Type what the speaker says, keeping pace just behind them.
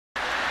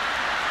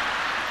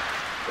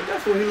And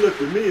that's when he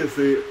looked at me and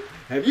said,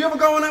 have you ever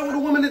gone out with a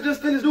woman that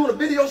just finished doing a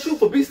video shoot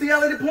for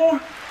bestiality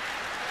porn?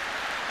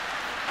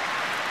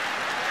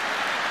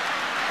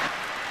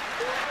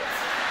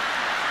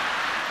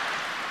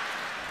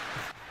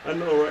 I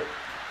know, right?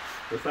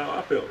 That's how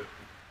I felt.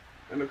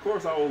 And of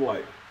course I was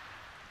like,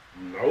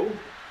 no,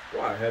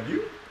 why, have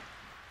you?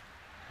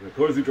 And of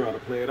course he tried to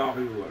play it off.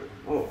 He was like,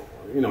 oh,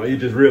 you know, he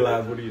just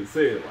realized what he had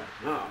said.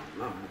 Like,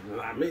 no,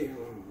 not me.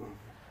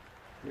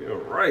 You're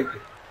right.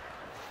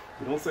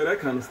 You don't say that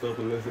kind of stuff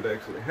unless it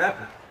actually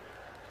happened.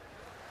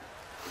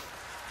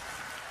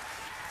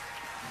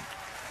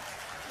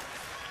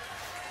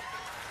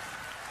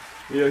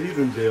 Yeah, he's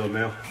in jail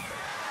now.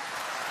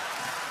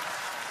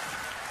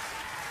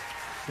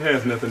 It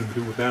has nothing to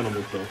do with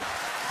animals, though.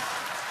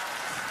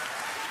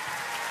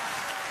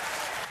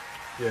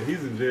 Yeah,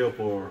 he's in jail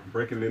for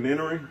breaking and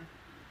entering.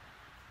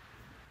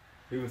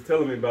 He was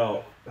telling me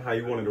about how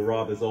he wanted to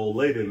rob this old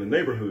lady in the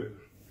neighborhood.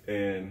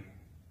 And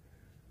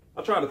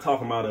I tried to talk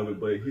him out of it,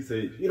 but he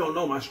said, you don't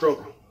know my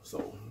struggle.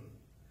 So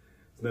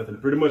it's nothing,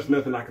 pretty much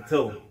nothing I could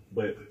tell him.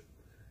 But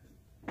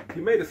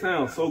he made it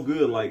sound so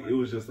good, like it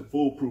was just a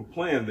foolproof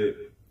plan, that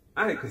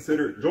I had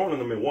considered joining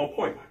him at one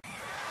point.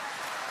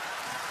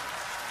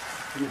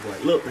 He was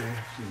like, look, man,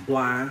 she's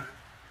blind,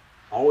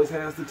 always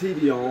has the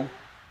TV on.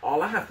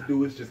 All I have to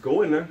do is just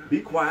go in there,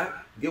 be quiet,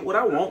 get what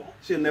I want.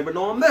 She'll never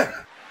know I'm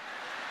there.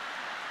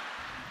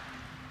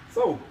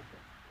 So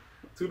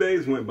 2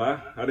 days went by.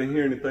 I didn't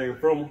hear anything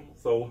from him.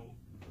 So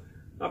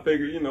I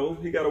figured, you know,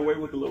 he got away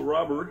with a little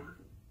robbery,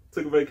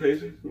 took a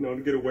vacation, you know,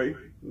 to get away,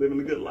 living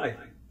a good life.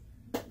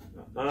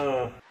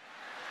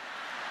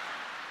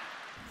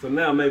 So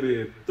now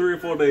maybe 3 or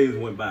 4 days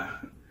went by,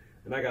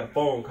 and I got a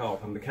phone call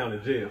from the county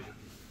jail.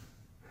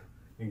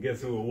 And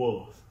guess who it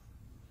was?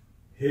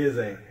 His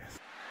ass.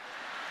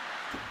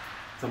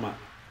 Talking about,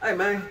 hey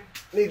man,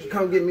 need you to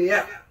come get me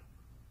out.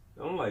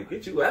 I'm like,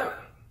 get you out?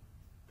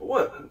 For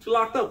what? What you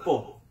locked up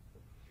for?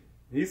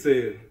 He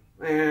said,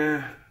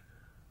 man,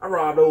 I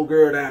robbed old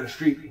girl down the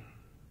street.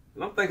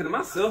 And I'm thinking to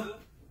myself,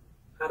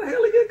 how the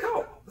hell he get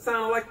caught? It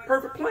sounded like a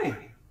perfect plan.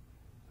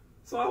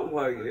 So I was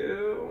like,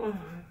 yeah,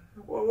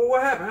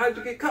 what happened? How'd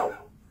you get caught?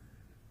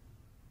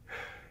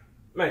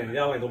 Man,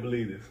 y'all ain't gonna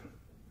believe this.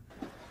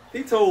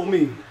 He told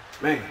me,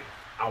 man,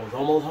 I was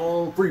almost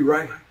home free,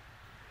 right?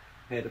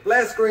 Had the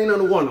flat screen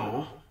under one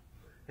arm,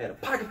 had a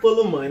pocket full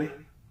of money,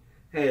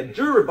 had a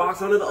jewelry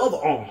box under the other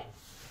arm.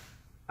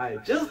 I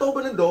had just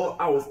opened the door,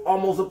 I was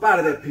almost up out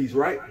of that piece,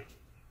 right?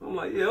 I'm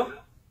like, yeah.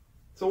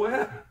 So what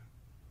happened?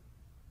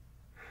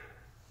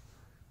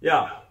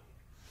 Y'all,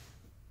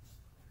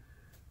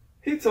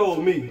 he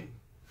told me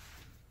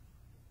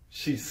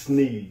she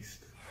sneezed.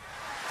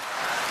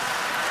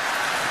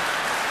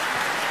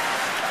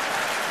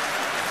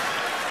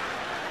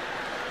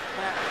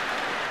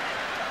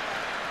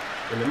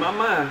 And in my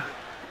mind,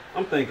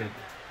 I'm thinking,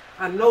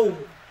 I know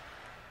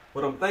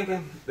what I'm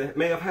thinking that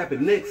may have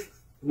happened next.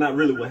 Not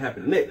really what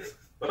happened next,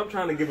 but I'm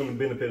trying to give him the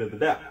benefit of the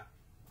doubt.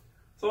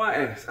 So I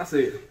asked, I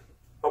said,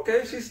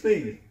 okay, she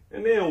sneezed,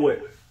 and then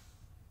what?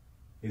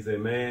 He said,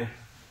 man,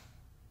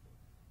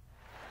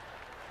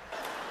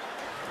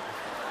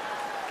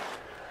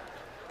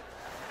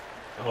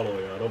 hold on,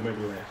 y'all, don't make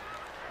me laugh.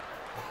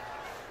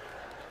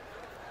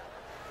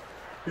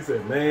 He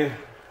said, man,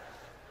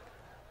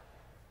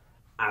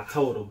 I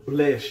told her,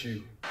 bless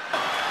you.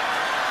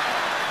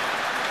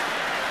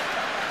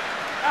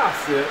 I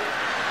said,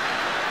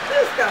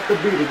 this got to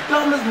be the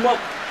dumbest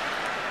mother.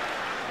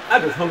 I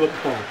just hung up the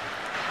phone.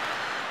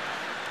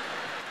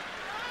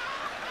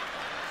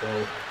 So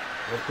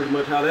that's pretty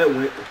much how that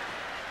went.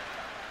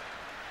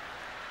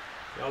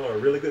 Y'all are a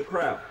really good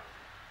crowd.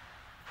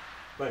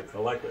 Thanks, I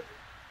like it.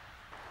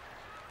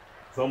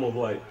 It's almost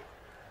like,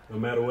 no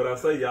matter what I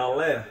say, y'all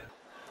laugh.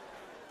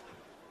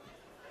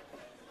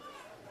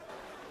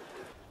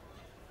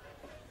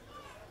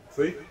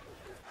 See?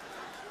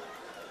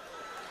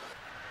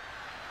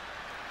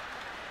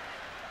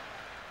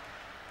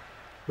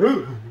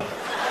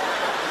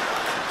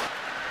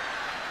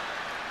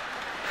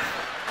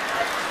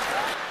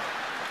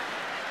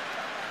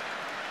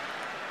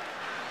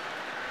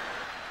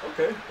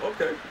 Okay,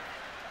 okay.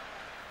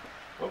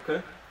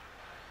 Okay.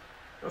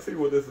 I see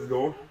where this is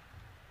going.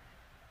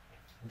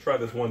 I'll try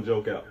this one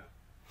joke out.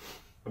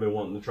 I've been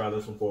wanting to try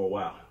this one for a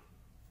while.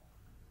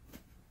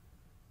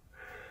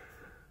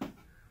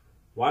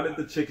 Why did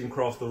the chicken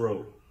cross the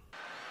road?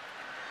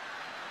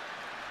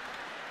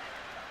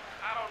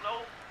 I don't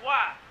know.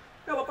 Why?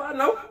 Hell if I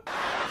know.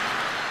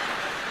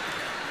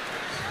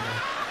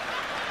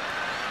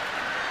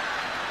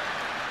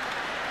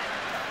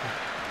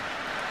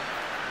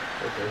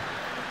 Okay.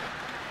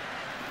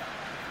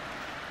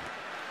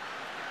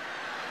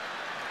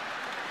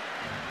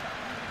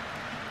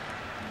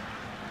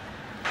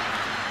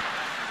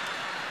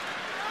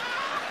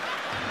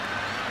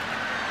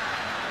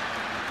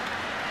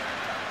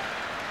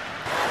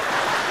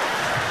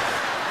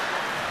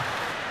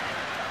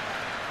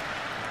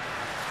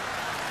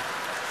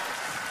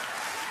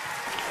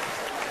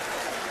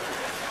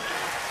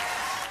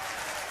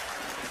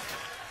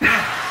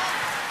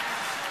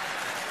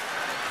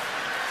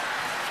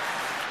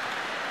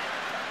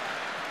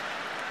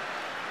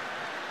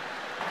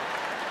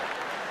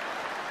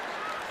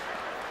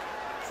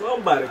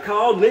 Somebody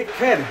call Nick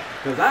Cannon,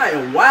 because I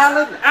am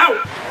wilding out.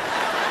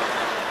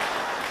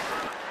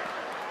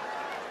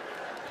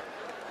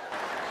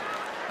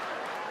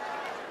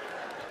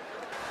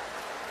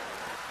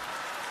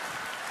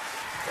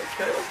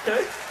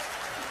 Okay.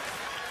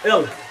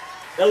 Ellen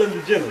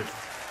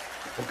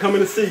DeGeneres, I'm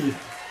coming to see you.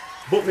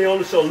 Book me on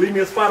the show. Leave me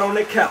a spot on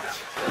that couch.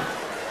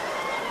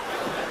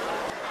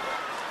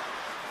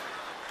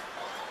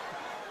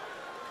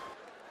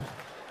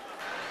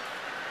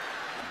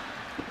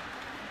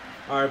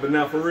 All right, but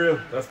now for real,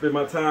 that's been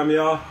my time,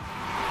 y'all.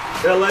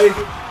 LA,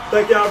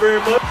 thank y'all very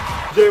much.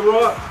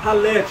 J-Rod,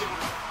 holla at you.